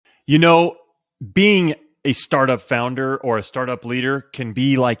You know, being a startup founder or a startup leader can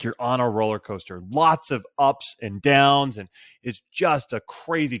be like you're on a roller coaster. Lots of ups and downs, and it's just a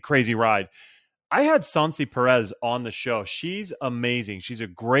crazy, crazy ride. I had Sansi Perez on the show. She's amazing. She's a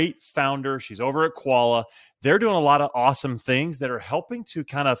great founder. She's over at Koala. They're doing a lot of awesome things that are helping to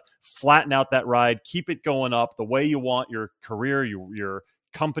kind of flatten out that ride, keep it going up the way you want your career, your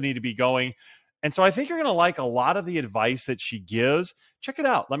company to be going. And so I think you're going to like a lot of the advice that she gives. Check it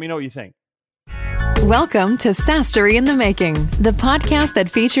out. Let me know what you think. Welcome to SaaStory in the Making, the podcast that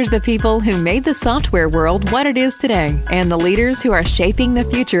features the people who made the software world what it is today and the leaders who are shaping the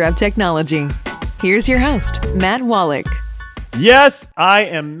future of technology. Here's your host, Matt Wallach. Yes, I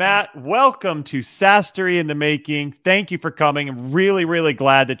am Matt. Welcome to SaaStory in the Making. Thank you for coming. I'm really, really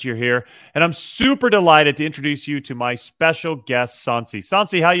glad that you're here. And I'm super delighted to introduce you to my special guest, Sansi.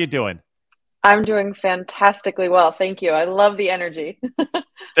 Sansi, how you doing? I'm doing fantastically well. Thank you. I love the energy.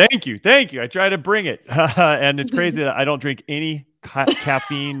 Thank you. Thank you. I try to bring it. And it's crazy that I don't drink any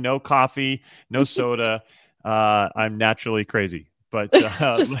caffeine, no coffee, no soda. I'm naturally crazy. But it's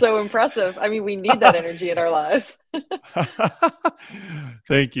just so impressive. I mean, we need that energy in our lives.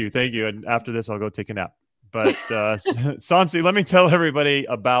 Thank you. Thank you. And after this, I'll go take a nap. But Sansi, let me tell everybody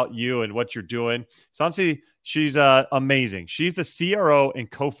about you and what you're doing. Sansi, she's amazing. She's the CRO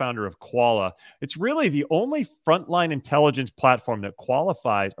and co-founder of Koala. It's really the only frontline intelligence platform that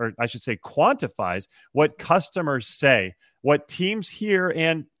qualifies, or I should say quantifies, what customers say, what teams hear,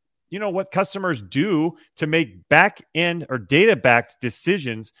 and what customers do to make back-end or data-backed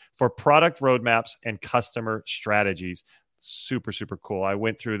decisions for product roadmaps and customer strategies. Super, super cool. I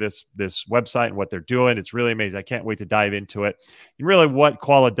went through this website and what they're doing. It's really amazing. I can't wait to dive into it. And really what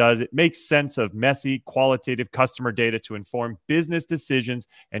Koala does, it makes sense of messy, qualitative customer data to inform business decisions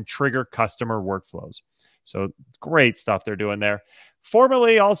and trigger customer workflows. So great stuff they're doing there.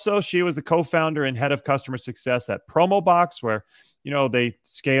 Formerly, also, she was the co-founder and head of customer success at Promobox, where, they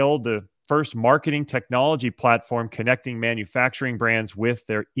scaled the first marketing technology platform connecting manufacturing brands with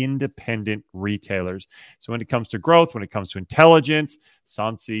their independent retailers. So when it comes to growth, when it comes to intelligence,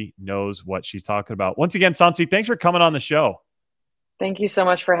 Sansi knows what she's talking about. Once again, Sansi, thanks for coming on the show. Thank you so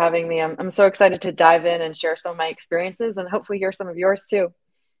much for having me. I'm so excited to dive in and share some of my experiences and hopefully hear some of yours too.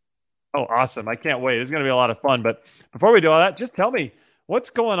 Oh, awesome. I can't wait. It's going to be a lot of fun. But before we do all that, just tell me what's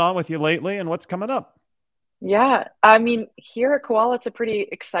going on with you lately and what's coming up. Yeah, I mean, here at Koala, it's a pretty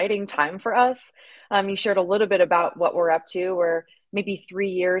exciting time for us. You shared a little bit about what we're up to. We're maybe 3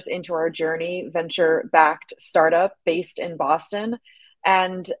 years into our journey, venture-backed startup based in Boston.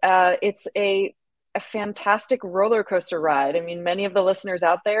 And it's a fantastic roller coaster ride. I mean, many of the listeners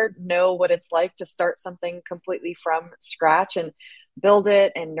out there know what it's like to start something completely from scratch and build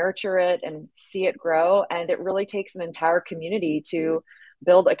it and nurture it and see it grow. And it really takes an entire community to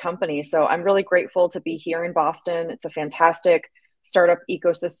build a company. So I'm really grateful to be here in Boston. It's a fantastic startup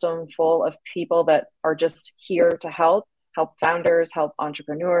ecosystem full of people that are just here to help founders, help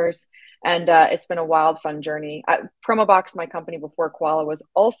entrepreneurs. And it's been a wild, fun journey. Promobox, my company before Koala, was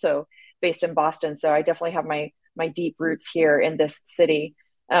also based in Boston. So I definitely have my deep roots here in this city.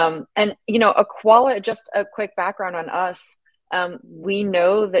 And, Koala, just a quick background on us. We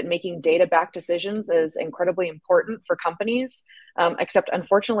know that making data-backed decisions is incredibly important for companies, except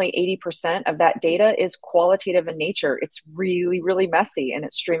unfortunately, 80% of that data is qualitative in nature. It's really, really messy, and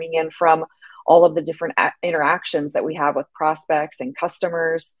it's streaming in from all of the different interactions that we have with prospects and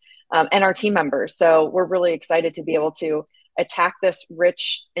customers and our team members. So we're really excited to be able to attack this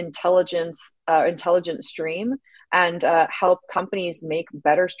rich intelligent stream and help companies make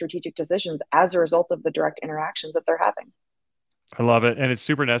better strategic decisions as a result of the direct interactions that they're having. I love it. And it's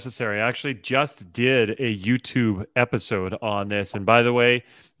super necessary. I actually just did a YouTube episode on this. And by the way,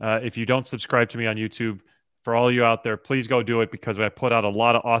 if you don't subscribe to me on YouTube, for all you out there, please go do it, because I put out a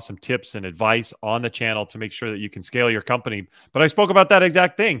lot of awesome tips and advice on the channel to make sure that you can scale your company. But I spoke about that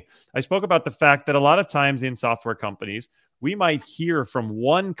exact thing. I spoke about the fact that a lot of times in software companies, we might hear from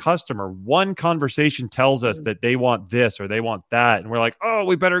one customer, one conversation tells us that they want this or they want that. And we're like, oh,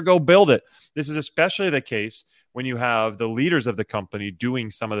 we better go build it. This is especially the case when you have the leaders of the company doing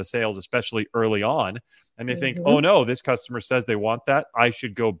some of the sales, especially early on, and they think, oh no, this customer says they want that. I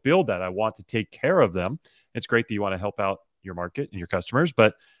should go build that. I want to take care of them. It's great that you want to help out your market and your customers,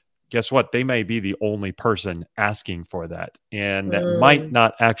 but guess what? They may be the only person asking for that. And that might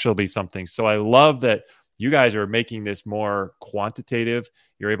not actually be something. So I love that you guys are making this more quantitative.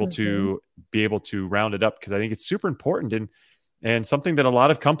 You're able to be able to round it up, because I think it's super important and something that a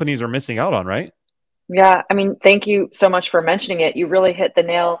lot of companies are missing out on, right? Yeah, I mean, thank you so much for mentioning it. You really hit the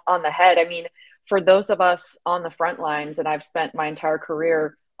nail on the head. I mean, for those of us on the front lines, and I've spent my entire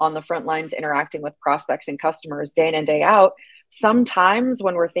career on the front lines interacting with prospects and customers day in and day out. Sometimes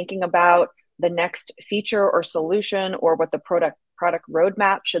when we're thinking about the next feature or solution or what the product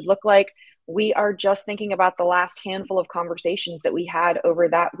roadmap should look like, we are just thinking about the last handful of conversations that we had over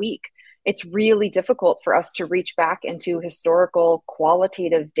that week. It's really difficult for us to reach back into historical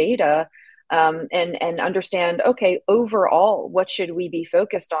qualitative data and understand, okay, overall, what should we be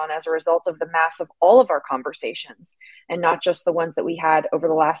focused on as a result of the mass of all of our conversations and not just the ones that we had over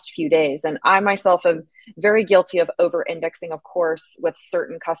the last few days. And I myself am very guilty of over-indexing, of course, with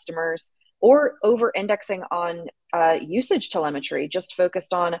certain customers, or over-indexing on usage telemetry, just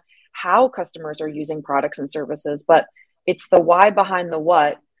focused on how customers are using products and services. But it's the why behind the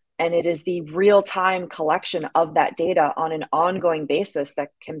what, and it is the real-time collection of that data on an ongoing basis that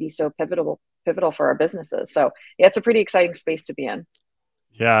can be so pivotal for our businesses. So yeah, it's a pretty exciting space to be in.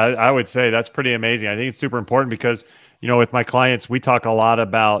 Yeah, I would say that's pretty amazing. I think it's super important because, with my clients, we talk a lot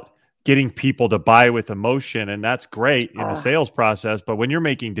about getting people to buy with emotion, and that's great in the sales process. But when you're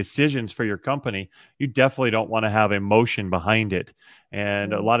making decisions for your company, you definitely don't want to have emotion behind it.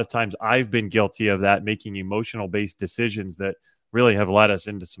 And a lot of times I've been guilty of that, making emotional based decisions that really have led us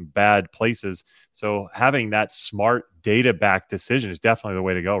into some bad places. So having that smart data backed decision is definitely the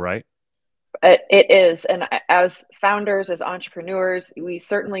way to go, right? It is. And as founders, as entrepreneurs, we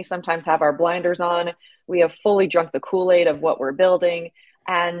certainly sometimes have our blinders on. We have fully drunk the Kool-Aid of what we're building.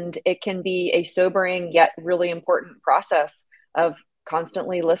 And it can be a sobering yet really important process of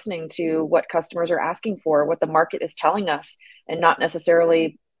constantly listening to what customers are asking for, what the market is telling us, and not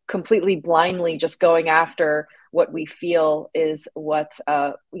necessarily completely blindly just going after what we feel is what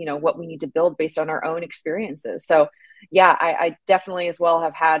we need to build based on our own experiences. So yeah, I definitely as well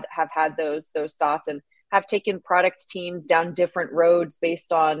have had those thoughts, and have taken product teams down different roads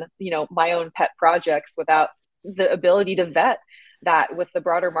based on, my own pet projects without the ability to vet that with the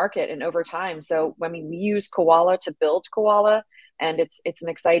broader market and over time. So we use Koala to build Koala, and it's an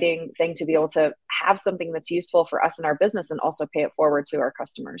exciting thing to be able to have something that's useful for us in our business and also pay it forward to our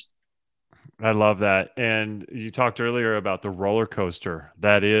customers. I love that. And you talked earlier about the roller coaster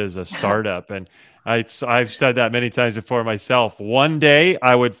that is a startup. And I've said that many times before myself. One day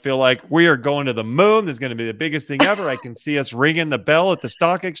I would feel like we are going to the moon. This is going to be the biggest thing ever. I can see us ringing the bell at the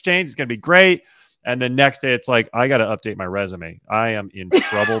stock exchange. It's going to be great. And the next day it's like, I got to update my resume. I am in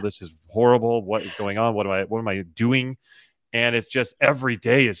trouble. This is horrible. What is going on? What am I doing? And it's just every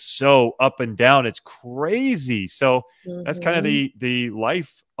day is so up and down. It's crazy. So that's kind of the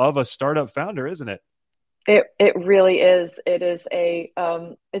life of a startup founder, isn't it? It really is. It is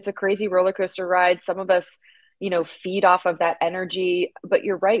it's a crazy roller coaster ride. Some of us, feed off of that energy, but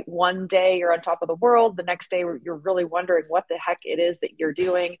you're right. One day you're on top of the world. The next day you're really wondering what the heck it is that you're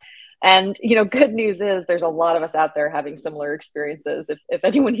doing. And, good news is there's a lot of us out there having similar experiences. If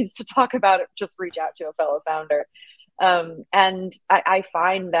anyone needs to talk about it, just reach out to a fellow founder. And I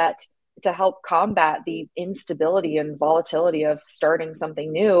find that to help combat the instability and volatility of starting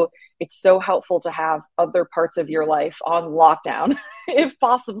something new, it's so helpful to have other parts of your life on lockdown, if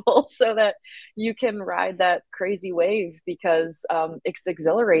possible, so that you can ride that crazy wave, because it's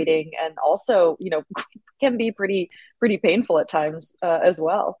exhilarating and also, can be pretty painful at times as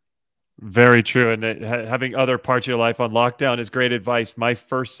well. Very true. And having other parts of your life on lockdown is great advice. My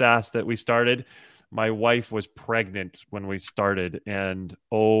first SaaS that we started, my wife was pregnant when we started, and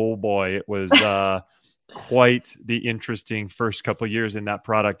oh boy, it was quite the interesting first couple of years in that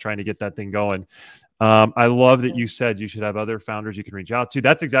product, trying to get that thing going. I love that you said you should have other founders you can reach out to.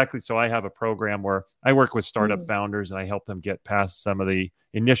 That's exactly. So I have a program where I work with startup founders and I help them get past some of the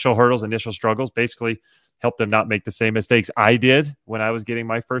initial hurdles, initial struggles, basically help them not make the same mistakes I did when I was getting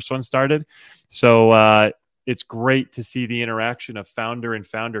my first one started. So it's great to see the interaction of founder and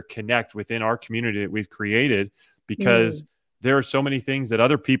founder connect within our community that we've created, because there are so many things that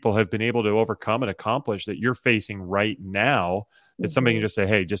other people have been able to overcome and accomplish that you're facing right now. That somebody can just say,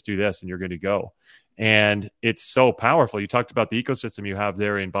 hey, just do this and you're good to go. And it's so powerful. You talked about the ecosystem you have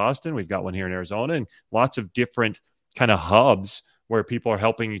there in Boston. We've got one here in Arizona, and lots of different kind of hubs where people are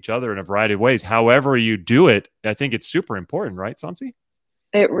helping each other in a variety of ways. However you do it, I think it's super important, right, Sansi?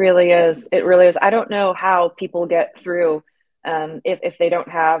 It really is. It really is. I don't know how people get through if they don't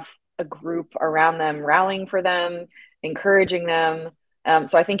have a group around them, rallying for them, encouraging them.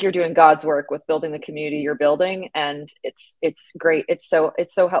 So I think you're doing God's work with building the community you're building, and it's great. It's so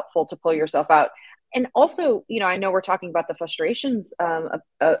helpful to pull yourself out. And also, I know we're talking about the frustrations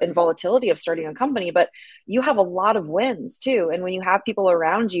and volatility of starting a company, but you have a lot of wins too. And when you have people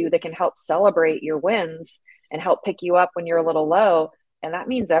around you that can help celebrate your wins and help pick you up when you're a little low, and that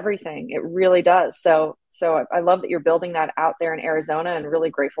means everything. It really does. So So I love that you're building that out there in Arizona, and really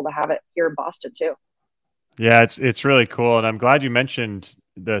grateful to have it here in Boston too. Yeah, it's really cool. And I'm glad you mentioned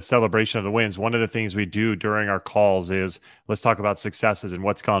the celebration of the wins. One of the things we do during our calls is let's talk about successes and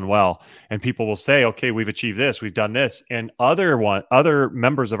what's gone well. And people will say, okay, we've achieved this, we've done this. And other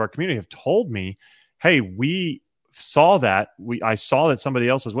members of our community have told me, hey, we saw that. I saw that somebody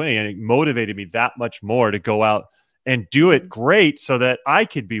else was winning, and it motivated me that much more to go out and do it great so that I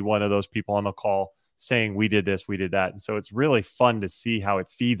could be one of those people on the call saying we did this, we did that. And so it's really fun to see how it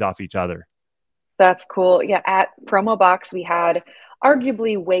feeds off each other. That's cool. Yeah, at Promo Box, we had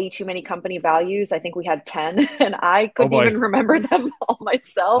arguably way too many company values. I think we had 10, and I Oh couldn't boy. even remember them all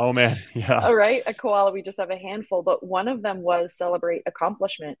myself. Oh man. Yeah. All right, at Koala, we just have a handful, but one of them was celebrate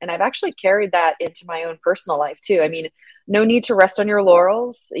accomplishment. And I've actually carried that into my own personal life too. I mean, no need to rest on your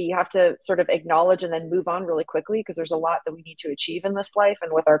laurels. You have to sort of acknowledge and then move on really quickly, because there's a lot that we need to achieve in this life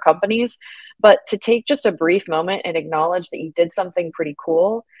and with our companies. But to take just a brief moment and acknowledge that you did something pretty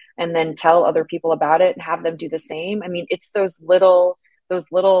cool, and then tell other people about it and have them do the same. I mean, it's those little,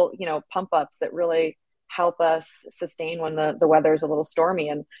 pump ups that really help us sustain when the weather is a little stormy.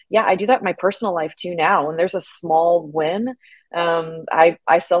 And yeah, I do that in my personal life too now. When there's a small win,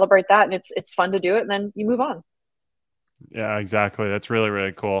 I celebrate that, and it's fun to do it, and then you move on. Yeah, exactly. That's really,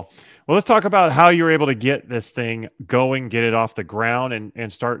 really cool. Well, let's talk about how you were able to get this thing going, get it off the ground,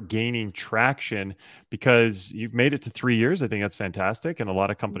 and start gaining traction, because you've made it to 3 years. I think that's fantastic. And a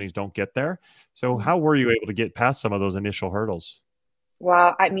lot of companies don't get there. So how were you able to get past some of those initial hurdles?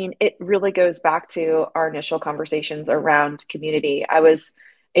 Wow. I mean, it really goes back to our initial conversations around community. I was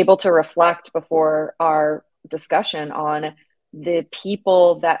able to reflect before our discussion on the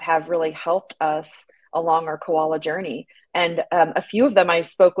people that have really helped us along our koala journey. And a few of them I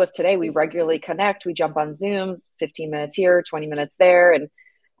spoke with today. We regularly connect. We jump on Zooms, 15 minutes here, 20 minutes there, and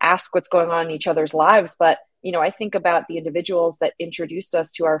ask what's going on in each other's lives. But I think about the individuals that introduced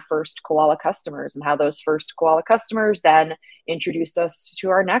us to our first koala customers, and how those first koala customers then introduced us to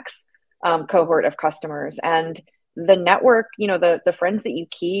our next cohort of customers. And the network, the friends that you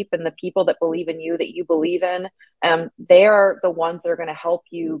keep and the people that believe in you, that you believe in, they are the ones that are going to help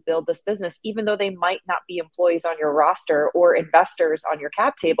you build this business, even though they might not be employees on your roster or investors on your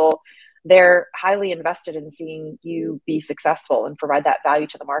cap table. They're highly invested in seeing you be successful and provide that value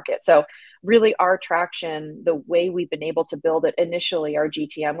to the market. So really our traction, the way we've been able to build it initially, our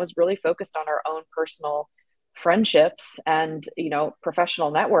GTM was really focused on our own personal friendships and,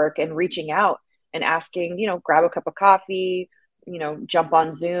 professional network, and reaching out and asking, grab a cup of coffee, jump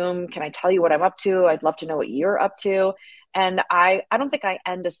on Zoom. Can I tell you what I'm up to? I'd love to know what you're up to. And I don't think I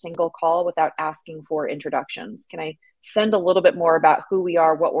end a single call without asking for introductions. Can I send a little bit more about who we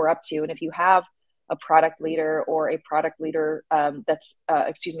are, what we're up to? And if you have a product leader or a product leader a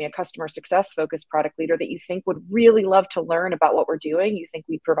customer success focused product leader that you think would really love to learn about what we're doing, you think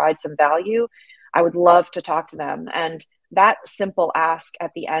we provide some value, I would love to talk to them. And that simple ask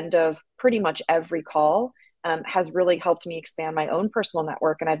at the end of pretty much every call has really helped me expand my own personal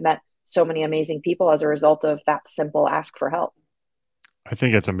network. And I've met so many amazing people as a result of that simple ask for help. I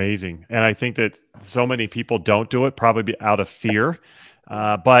think it's amazing. And I think that so many people don't do it, probably out of fear.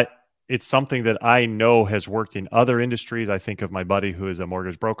 But it's something that I know has worked in other industries. I think of my buddy who is a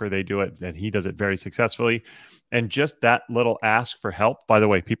mortgage broker. They do it, and he does it very successfully. And just that little ask for help. By the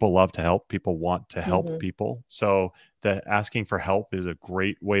way, people love to help. People want to help people. So the asking for help is a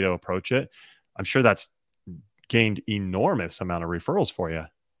great way to approach it. I'm sure that's gained enormous amount of referrals for you.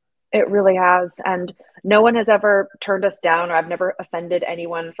 It really has. And no one has ever turned us down, or I've never offended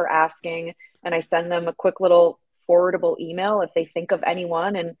anyone for asking. And I send them a quick little forwardable email if they think of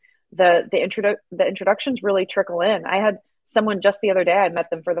anyone. And the introductions really trickle in. I had someone just the other day, I met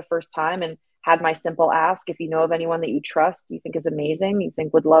them for the first time and had my simple ask: if you know of anyone that you trust, you think is amazing, you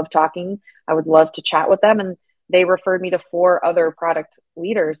think would love talking, I would love to chat with them. And they referred me to 4 other product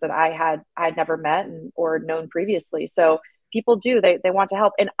leaders that I'd never met or known previously. So people they want to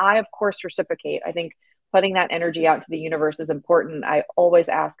help. And I, of course, reciprocate. I think putting that energy out to the universe is important. I always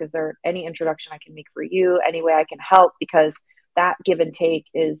ask, is there any introduction I can make for you? Any way I can help? Because that give and take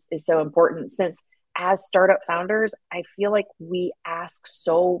is so important. Since as startup founders, I feel like we ask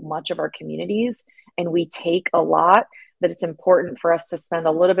so much of our communities and we take a lot, that it's important for us to spend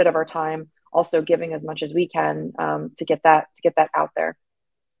a little bit of our time also giving as much as we can to get that out there.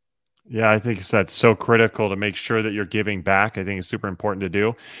 Yeah, I think that's so critical to make sure that you're giving back. I think it's super important to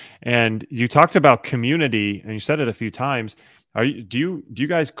do. And you talked about community, and you said it a few times. Do you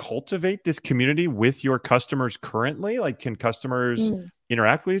guys cultivate this community with your customers currently? Like, can customers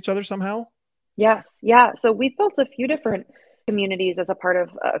interact with each other somehow? Yes. Yeah. So we've built a few different communities as a part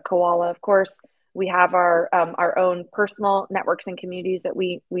of Koala. Of course, we have our own personal networks and communities that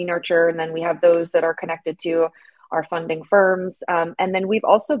we nurture, and then we have those that are connected to our funding firms. And then we've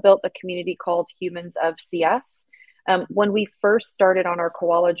also built a community called Humans of CS. When we first started on our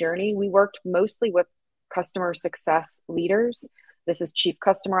Koala journey, we worked mostly with customer success leaders. This is chief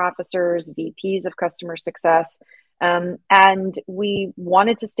customer officers, VPs of customer success. And we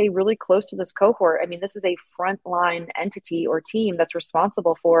wanted to stay really close to this cohort. I mean, this is a frontline entity or team that's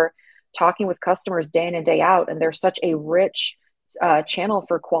responsible for talking with customers day in and day out. And there's such a rich channel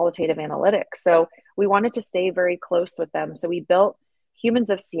for qualitative analytics. So we wanted to stay very close with them. So we built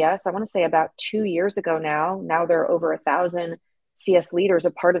Humans of CS, I want to say about 2 years ago now. Now there are over 1,000 CS leaders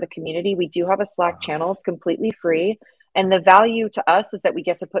a part of the community. We do have a Slack channel. It's completely free. And the value to us is that we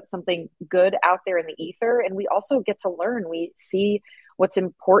get to put something good out there in the ether. And we also get to learn. We see what's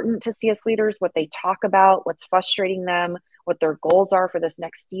important to CS leaders, what they talk about, what's frustrating them, what their goals are for this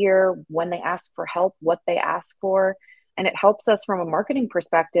next year, when they ask for help, what they ask for. And it helps us from a marketing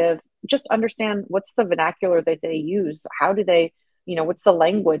perspective, just understand what's the vernacular that they use. How do they, what's the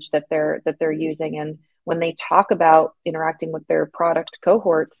language that they're using? And when they talk about interacting with their product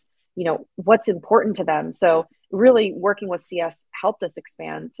cohorts, what's important to them. So really working with CS helped us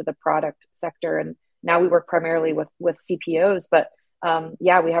expand to the product sector. And now we work primarily with CPOs, but we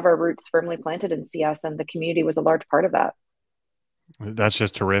have our roots firmly planted in CS, and the community was a large part of that. That's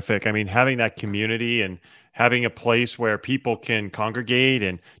just terrific. I mean, having that community and having a place where people can congregate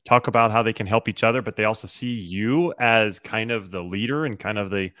and talk about how they can help each other, but they also see you as kind of the leader and kind of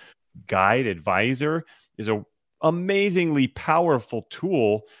the guide advisor is a amazingly powerful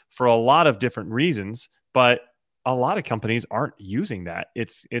tool for a lot of different reasons, but a lot of companies aren't using that.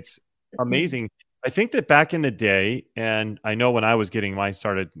 It's amazing. I think that back in the day, and I know when I was getting my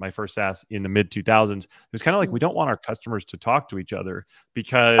first SaaS in the mid 2000s, it was kind of like, we don't want our customers to talk to each other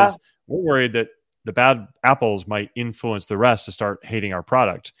because we're worried that the bad apples might influence the rest to start hating our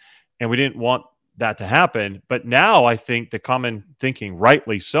product. And we didn't want that to happen. But now I think the common thinking,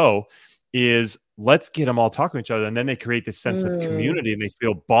 rightly so, is let's get them all talking to each other. And then they create this sense of community and they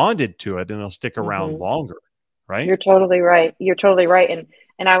feel bonded to it and they'll stick around longer. Right? You're totally right.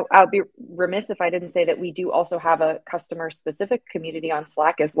 And I'll be remiss if I didn't say that we do also have a customer specific community on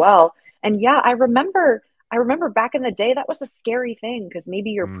Slack as well. And I remember back in the day, that was a scary thing because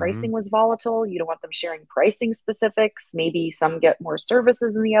maybe your pricing was volatile. You don't want them sharing pricing specifics. Maybe some get more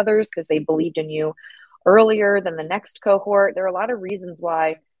services than the others because they believed in you earlier than the next cohort. There are a lot of reasons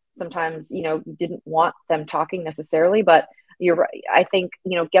why sometimes, you didn't want them talking necessarily, but you're right. I think,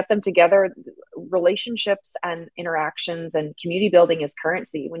 get them together. Relationships and interactions and community building is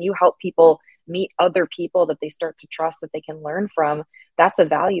currency. When you help people meet other people that they start to trust, that they can learn from, that's a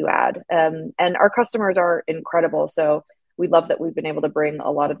value add. And our customers are incredible. So we love that we've been able to bring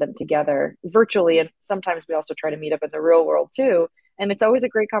a lot of them together virtually. And sometimes we also try to meet up in the real world too. And it's always a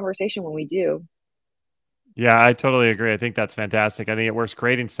great conversation when we do. Yeah, I totally agree. I think that's fantastic. I think it works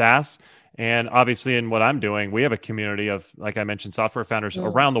great in SaaS. And obviously in what I'm doing, we have a community of, like I mentioned, software founders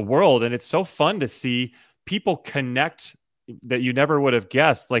around the world. And it's so fun to see people connect that you never would have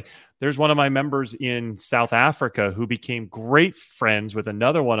guessed. Like there's one of my members in South Africa who became great friends with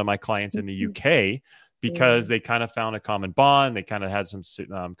another one of my clients in the UK because they kind of found a common bond. They kind of had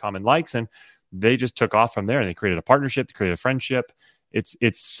some common likes and they just took off from there and they created a partnership, they created a friendship.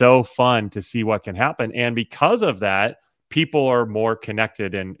 It's so fun to see what can happen. And because of that, people are more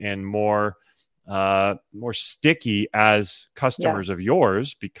connected and more sticky as customers of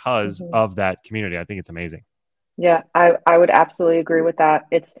yours because of that community. I think it's amazing. Yeah, I would absolutely agree with that.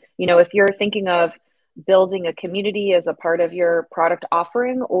 It's, if you're thinking of building a community as a part of your product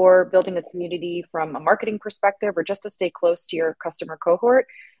offering or building a community from a marketing perspective or just to stay close to your customer cohort,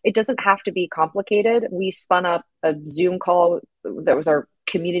 it doesn't have to be complicated. We spun up a Zoom call that was our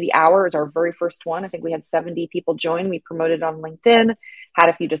community hour. It was our very first one. I think we had 70 people join. We promoted on LinkedIn, had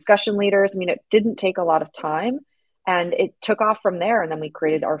a few discussion leaders. I mean, it didn't take a lot of time and it took off from there. And then we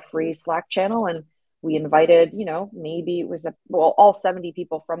created our free Slack channel and we invited, maybe it was all 70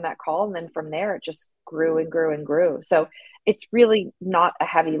 people from that call. And then from there, it just grew and grew and grew. So it's really not a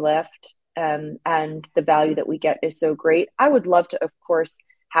heavy lift. And the value that we get is so great. I would love to, of course,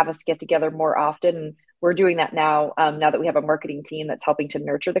 have us get together more often. And we're doing that now, now that we have a marketing team that's helping to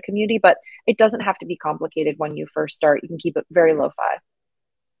nurture the community. But it doesn't have to be complicated when you first start. You can keep it very lo-fi.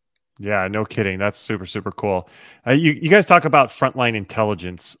 Yeah, no kidding. That's super, super cool. You guys talk about frontline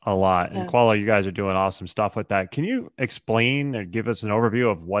intelligence a lot. And Koala, you guys are doing awesome stuff with that. Can you explain or give us an overview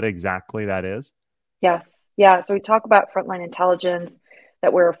of what exactly that is? Yes. Yeah. So we talk about frontline intelligence.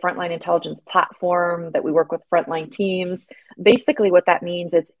 that we're a frontline intelligence platform, that we work with frontline teams. Basically, what that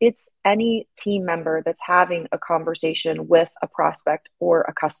means is it's any team member that's having a conversation with a prospect or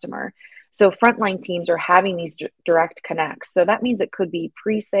a customer. So frontline teams are having these direct connects. So that means it could be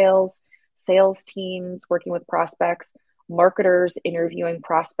pre-sales, sales teams working with prospects, marketers interviewing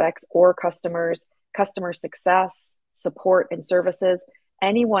prospects or customers, customer success, support and services,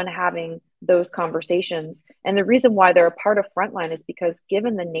 anyone having those conversations. And the reason why they're a part of Frontline is because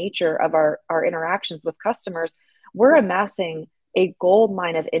given the nature of our interactions with customers, we're amassing a gold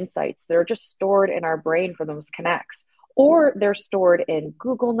mine of insights that are just stored in our brain from those connects, or they're stored in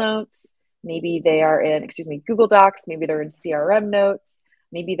Google Notes. Maybe they are in, Google Docs. Maybe they're in CRM notes.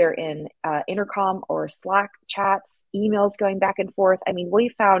 Maybe they're in Intercom or Slack chats, emails going back and forth. I mean, we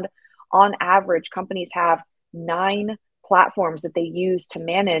found on average, companies have 9 platforms that they use to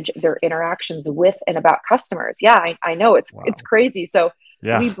manage their interactions with and about customers. Yeah, I know it's crazy. So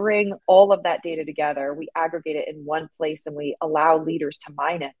we bring all of that data together, we aggregate it in one place, and we allow leaders to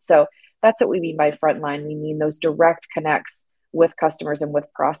mine it. So that's what we mean by Frontline. We mean those direct connects with customers and with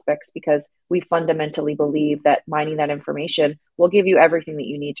prospects, because we fundamentally believe that mining that information will give you everything that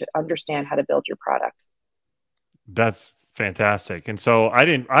you need to understand how to build your product. That's fantastic. And so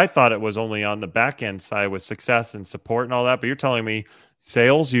I thought it was only on the back end side with success and support and all that, but you're telling me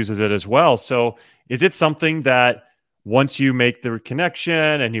sales uses it as well. So is it something that once you make the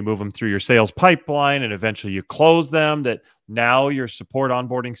connection and you move them through your sales pipeline and eventually you close them, that now your support,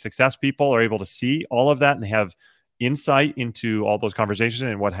 onboarding, success people are able to see all of that and they have insight into all those conversations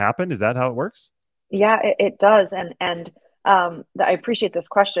and what happened? Is that how it works? Yeah, it does. And I appreciate this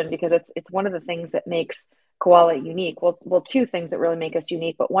question because it's one of the things that makes Koala unique. Well, 2 things that really make us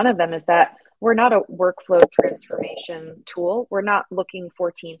unique, but one of them is that we're not a workflow transformation tool. We're not looking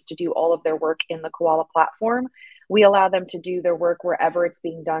for teams to do all of their work in the Koala platform. We allow them to do their work wherever it's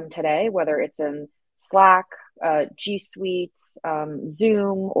being done today, whether it's in Slack, G Suite,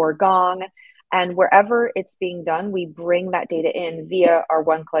 Zoom, or Gong. And wherever it's being done, we bring that data in via our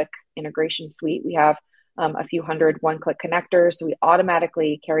one-click integration suite. We have a few hundred one-click connectors. So we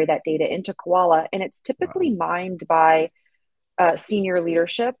automatically carry that data into Koala, and it's typically mined by senior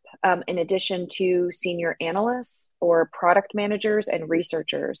leadership, in addition to senior analysts or product managers and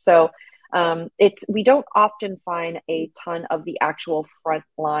researchers. So we don't often find a ton of the actual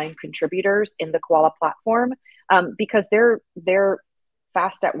frontline contributors in the Koala platform because they're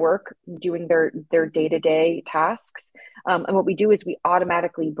fast at work doing their day-to-day tasks. And what we do is we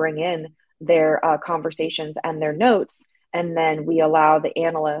automatically bring in their conversations and their notes, and then we allow the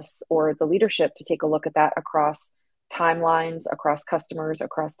analysts or the leadership to take a look at that across timelines, across customers,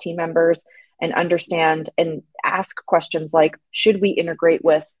 across team members, and understand and ask questions like, should we integrate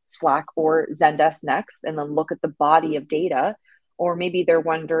with Slack or Zendesk next? And then look at the body of data. Or maybe they're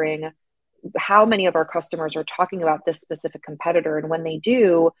wondering how many of our customers are talking about this specific competitor, and when they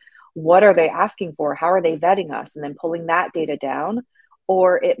do, what are they asking for? How are they vetting us? And then pulling that data down.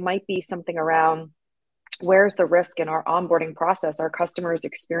 Or it might be something around, where's the risk in our onboarding process? Are customers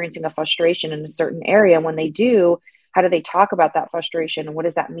experiencing a frustration in a certain area? When they do, how do they talk about that frustration? And what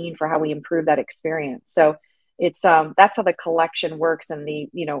does that mean for how we improve that experience? So it's that's how the collection works, and the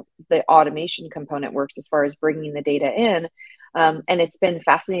automation component works as far as bringing the data in. And it's been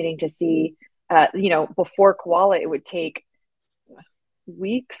fascinating to see, before Koala, it would take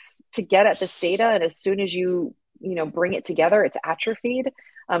weeks to get at this data. And as soon as you bring it together, it's atrophied.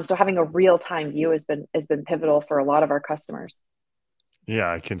 So having a real-time view has been pivotal for a lot of our customers.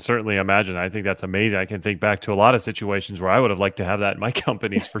 Yeah, I can certainly imagine. I think that's amazing. I can think back to a lot of situations where I would have liked to have that in my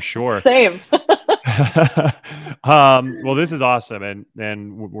companies for sure. Same. Well, this is awesome.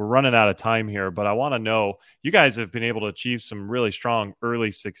 And we're running out of time here, but I want to know, you guys have been able to achieve some really strong early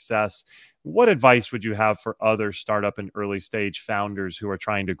success. What advice would you have for other startup and early stage founders who are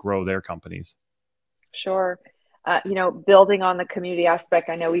trying to grow their companies? Sure. Building on the community aspect,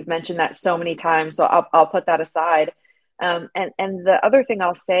 I know we've mentioned that so many times, so I'll put that aside. And the other thing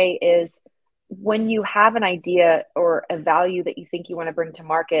I'll say is, when you have an idea or a value that you think you want to bring to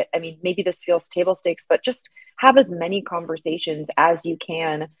market, I mean, maybe this feels table stakes, but just have as many conversations as you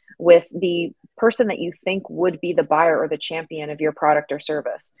can with the person that you think would be the buyer or the champion of your product or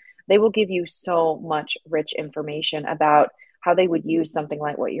service. They will give you so much rich information about how they would use something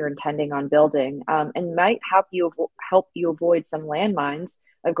like what you're intending on building, and might help you avoid some landmines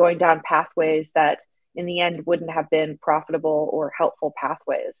of going down pathways that in the end wouldn't have been profitable or helpful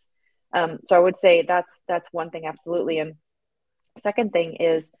pathways. So I would say that's one thing, absolutely. And second thing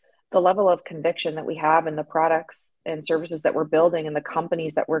is the level of conviction that we have in the products and services that we're building and the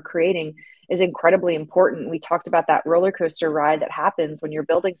companies that we're creating is incredibly important. We talked about that roller coaster ride that happens when you're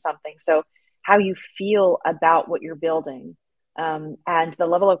building something. So how you feel about what you're building, and the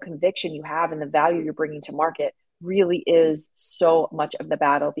level of conviction you have and the value you're bringing to market really is so much of the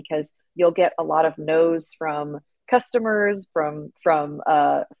battle, because you'll get a lot of no's from customers, from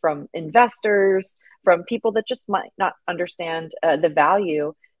investors, from people that just might not understand the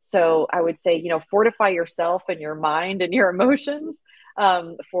value. So I would say, fortify yourself and your mind and your emotions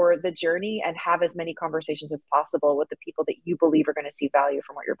for the journey, and have as many conversations as possible with the people that you believe are going to see value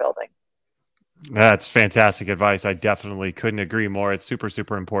from what you're building. That's fantastic advice. I definitely couldn't agree more. It's super,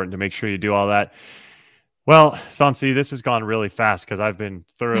 super important to make sure you do all that. Well, Sansi, this has gone really fast because I've been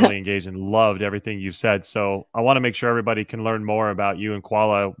thoroughly engaged and loved everything you've said. So I want to make sure everybody can learn more about you and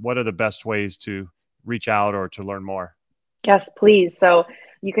Koala. What are the best ways to reach out or to learn more? Yes, please. So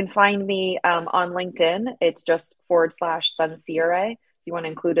you can find me on LinkedIn. It's just /Sonciary. If you want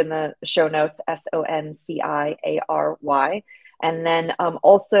to include in the show notes, SONCIARY. And then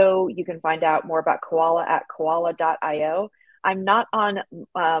also you can find out more about Koala at koala.io. I'm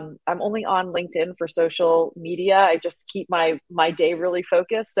only on LinkedIn for social media. I just keep my day really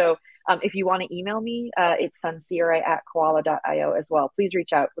focused. So if you want to email me, it's Sonciary at koala.io as well. Please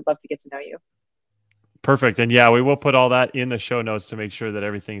reach out. Would love to get to know you. Perfect. And yeah, we will put all that in the show notes to make sure that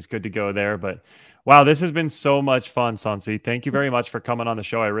everything's good to go there. But wow, this has been so much fun, Sansi. Thank you very much for coming on the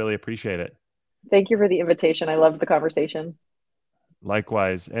show. I really appreciate it. Thank you for the invitation. I loved the conversation.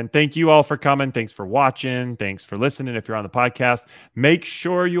 Likewise. And thank you all for coming. Thanks for watching. Thanks for listening. If you're on the podcast, make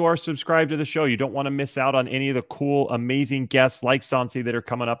sure you are subscribed to the show. You don't want to miss out on any of the cool, amazing guests like Sansi that are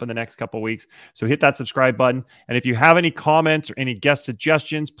coming up in the next couple of weeks. So hit that subscribe button. And if you have any comments or any guest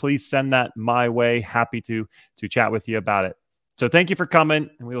suggestions, please send that my way. Happy to chat with you about it. So thank you for coming,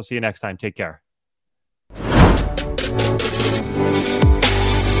 and we will see you next time. Take care.